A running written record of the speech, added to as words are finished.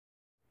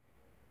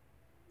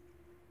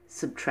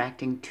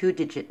subtracting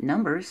two-digit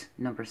numbers,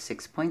 number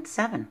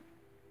 6.7.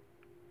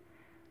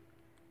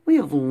 We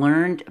have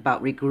learned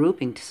about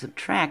regrouping to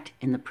subtract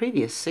in the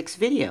previous 6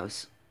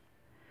 videos.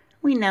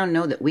 We now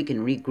know that we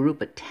can regroup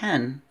a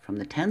 10 from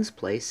the tens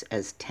place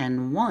as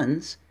 10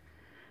 ones,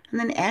 and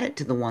then add it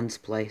to the ones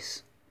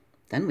place.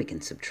 Then we can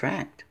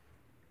subtract.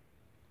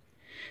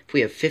 If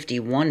we have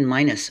 51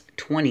 minus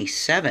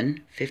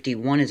 27,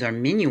 51 is our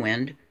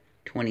minuend,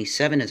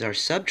 27 is our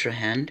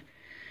subtrahend,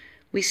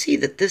 we see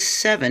that this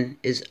 7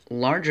 is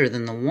larger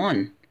than the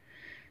 1.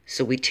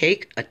 So we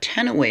take a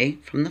 10 away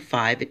from the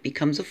 5, it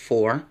becomes a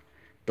 4,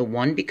 the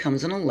 1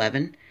 becomes an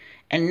 11,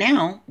 and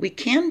now we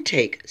can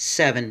take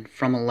 7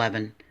 from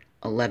 11.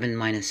 11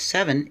 minus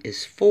 7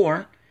 is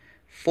 4,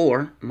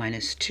 4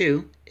 minus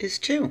 2 is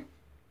 2.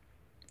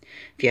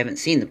 If you haven't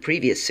seen the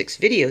previous 6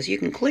 videos, you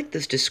can click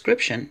this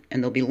description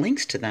and there'll be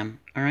links to them,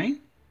 all right?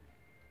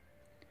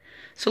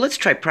 So let's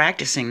try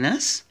practicing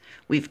this.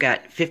 We've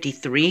got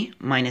 53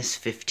 minus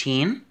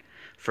 15.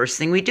 First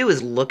thing we do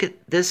is look at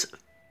this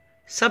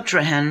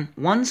subtrahend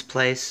ones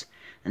place,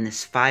 and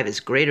this 5 is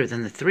greater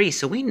than the 3,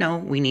 so we know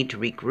we need to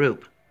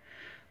regroup.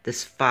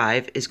 This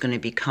 5 is going to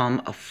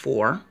become a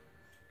 4.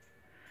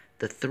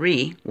 The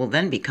 3 will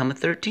then become a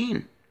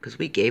 13, because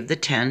we gave the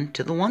 10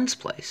 to the ones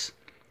place.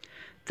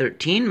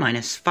 13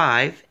 minus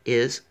 5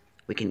 is,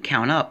 we can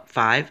count up,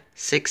 5,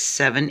 6,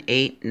 7,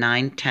 8,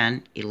 9,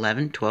 10,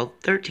 11, 12,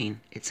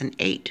 13. It's an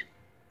 8.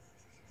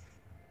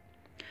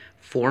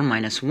 4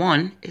 minus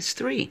 1 is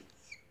 3.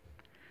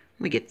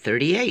 We get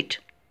 38.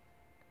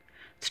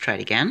 Let's try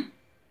it again.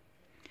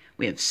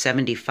 We have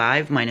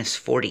 75 minus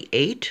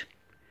 48.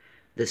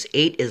 This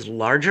 8 is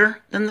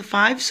larger than the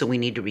 5, so we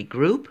need to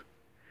regroup.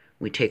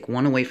 We take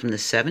 1 away from the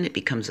 7, it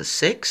becomes a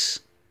 6.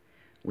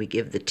 We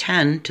give the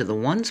 10 to the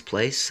ones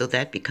place, so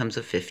that becomes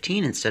a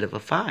 15 instead of a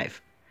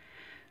 5.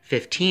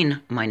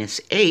 15 minus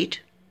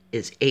 8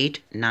 is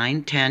 8,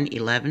 9, 10,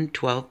 11,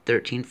 12,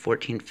 13,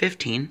 14,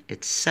 15.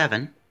 It's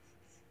 7.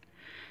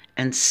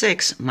 And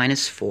 6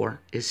 minus 4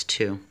 is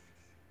 2.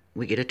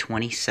 We get a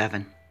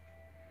 27.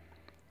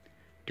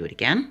 Do it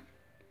again.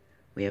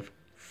 We have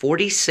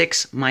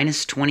 46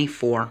 minus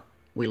 24.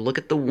 We look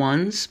at the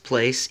ones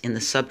place in the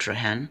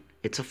subtrahend.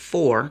 It's a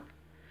 4.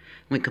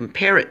 We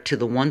compare it to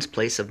the ones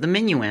place of the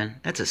minuend.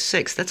 That's a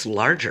 6. That's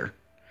larger.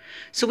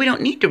 So we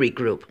don't need to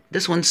regroup.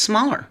 This one's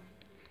smaller.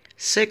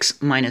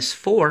 6 minus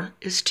 4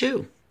 is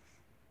 2.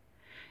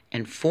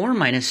 And 4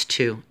 minus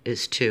 2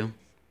 is 2.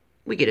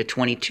 We get a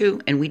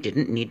 22, and we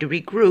didn't need to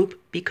regroup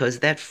because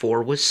that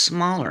 4 was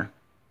smaller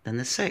than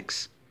the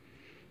 6.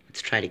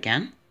 Let's try it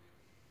again.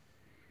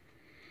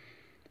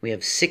 We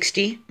have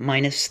 60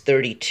 minus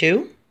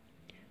 32.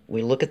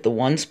 We look at the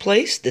ones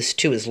place. This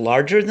 2 is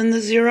larger than the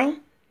 0.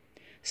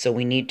 So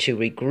we need to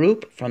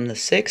regroup from the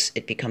 6.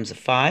 It becomes a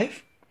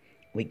 5.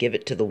 We give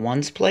it to the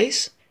ones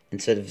place.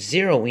 Instead of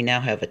 0, we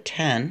now have a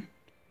 10.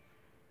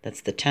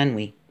 That's the 10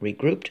 we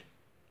regrouped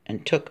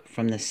and took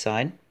from this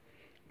side.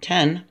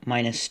 10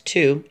 minus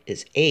 2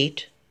 is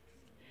 8.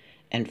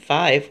 And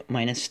 5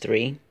 minus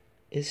 3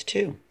 is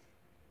 2.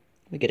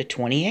 We get a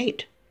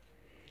 28.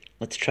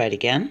 Let's try it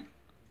again.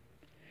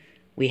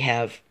 We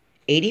have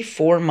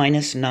 84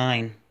 minus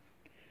 9.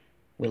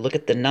 We look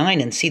at the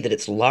 9 and see that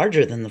it's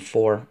larger than the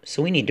 4,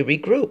 so we need to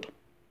regroup.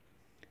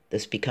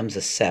 This becomes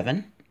a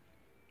 7.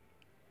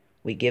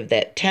 We give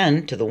that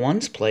 10 to the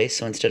ones place,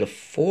 so instead of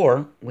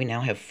 4, we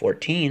now have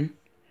 14.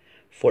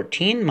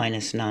 14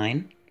 minus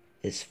 9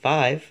 is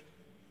 5.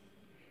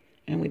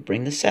 And we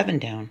bring the 7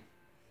 down.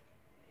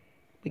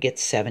 We get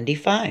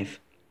 75.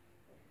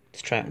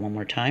 Let's try it one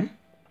more time.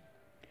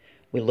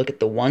 We look at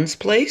the ones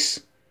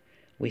place.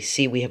 We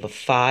see we have a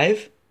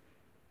 5,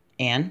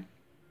 and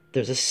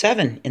there's a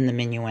 7 in the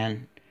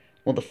minuend.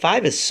 Well, the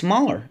 5 is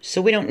smaller,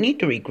 so we don't need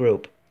to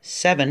regroup.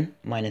 7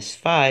 minus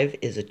 5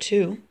 is a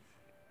 2,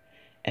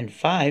 and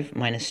 5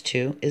 minus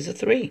 2 is a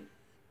 3.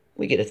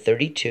 We get a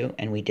 32,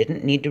 and we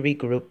didn't need to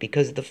regroup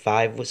because the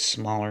 5 was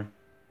smaller.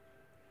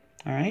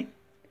 All right?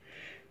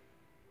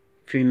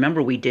 If you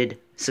remember, we did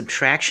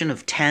subtraction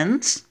of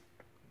tens.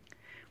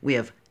 We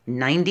have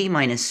 90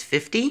 minus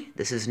 50.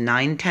 This is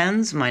 9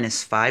 tens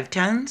minus 5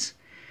 tens.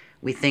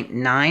 We think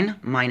 9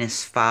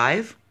 minus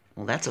 5,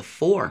 well, that's a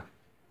 4.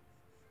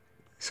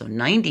 So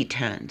 90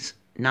 tens.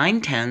 9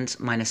 tens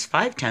minus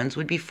 5 tens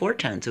would be 4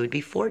 tens. It would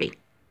be 40.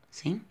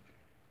 See?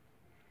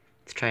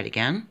 Let's try it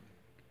again.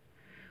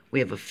 We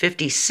have a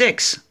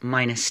 56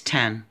 minus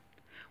 10.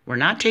 We're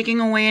not taking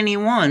away any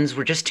ones.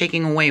 We're just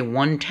taking away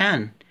 1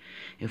 10.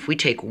 If we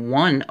take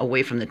 1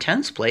 away from the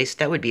tens place,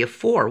 that would be a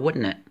 4,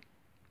 wouldn't it?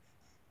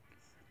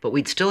 But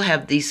we'd still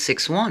have these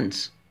 6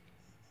 ones.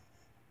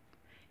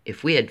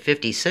 If we had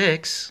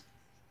 56,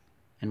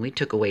 and we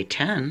took away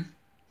 10,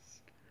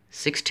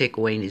 6 take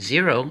away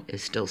 0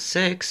 is still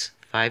 6,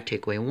 5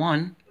 take away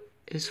 1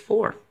 is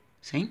 4.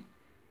 See?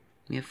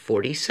 We have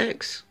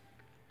 46.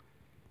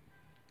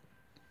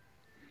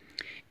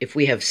 If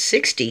we have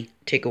 60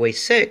 take away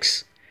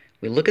 6,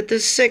 we look at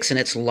this 6 and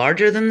it's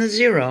larger than the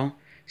 0,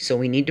 so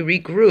we need to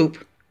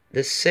regroup.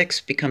 This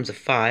 6 becomes a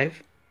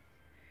 5.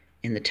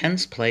 in the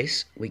tens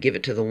place, we give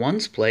it to the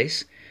ones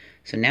place.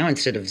 So now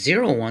instead of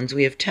 0 ones,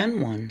 we have 10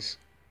 ones.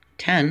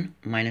 10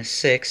 minus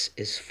 6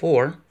 is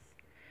 4,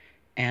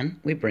 and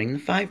we bring the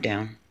 5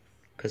 down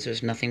because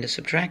there's nothing to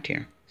subtract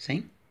here.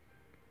 See?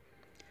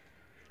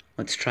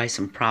 Let's try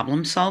some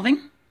problem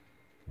solving.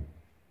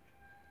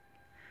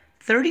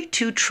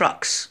 32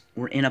 trucks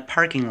were in a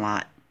parking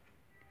lot,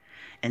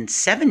 and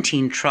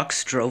 17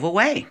 trucks drove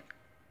away.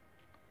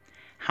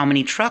 How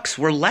many trucks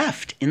were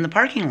left in the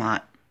parking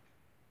lot?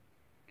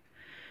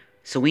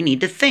 So we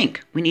need to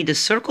think. We need to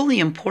circle the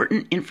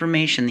important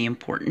information, the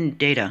important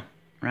data,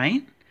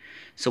 right?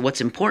 So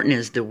what's important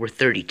is there were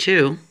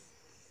 32.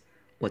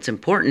 What's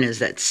important is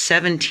that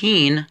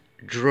 17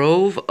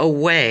 drove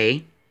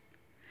away,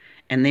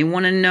 and they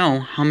want to know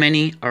how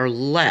many are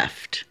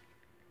left.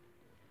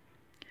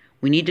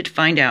 We need to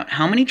find out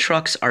how many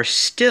trucks are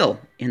still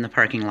in the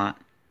parking lot.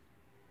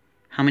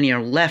 How many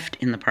are left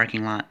in the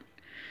parking lot?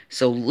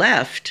 So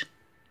left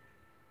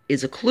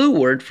is a clue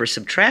word for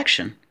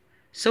subtraction.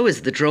 So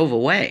is the drove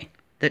away.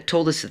 That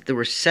told us that there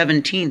were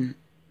 17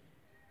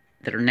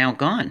 that are now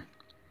gone.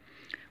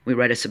 We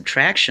write a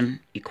subtraction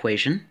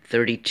equation,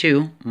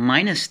 32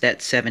 minus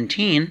that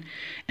 17,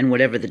 and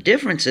whatever the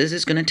difference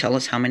is going to tell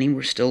us how many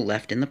were still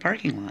left in the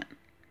parking lot.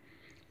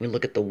 We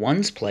look at the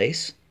ones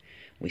place.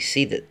 We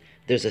see that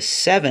there's a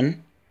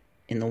 7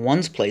 in the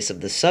ones place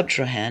of the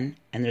subtrahend,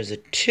 and there's a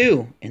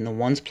 2 in the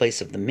ones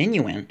place of the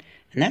minuend,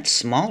 and that's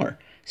smaller.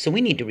 So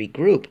we need to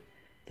regroup.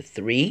 The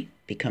 3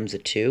 becomes a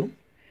 2.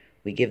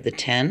 We give the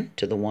 10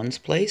 to the ones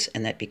place,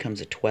 and that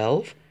becomes a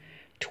 12.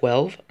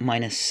 12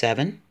 minus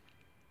 7,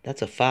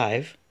 that's a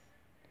 5.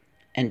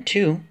 And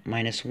 2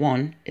 minus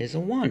 1 is a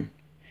 1.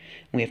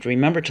 We have to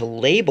remember to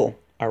label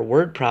our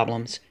word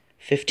problems.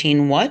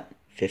 15 what?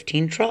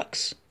 15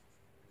 trucks.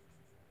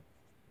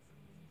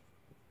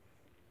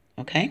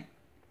 Okay?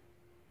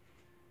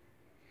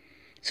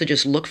 So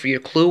just look for your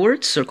clue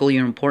words, circle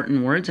your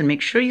important words, and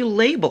make sure you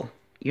label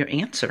your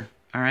answer,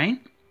 all right?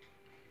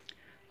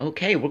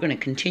 Okay, we're going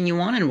to continue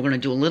on, and we're going to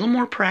do a little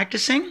more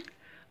practicing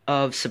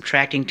of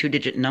subtracting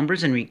two-digit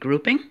numbers and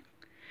regrouping.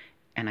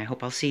 And I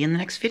hope I'll see you in the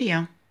next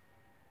video.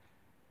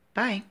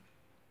 Bye.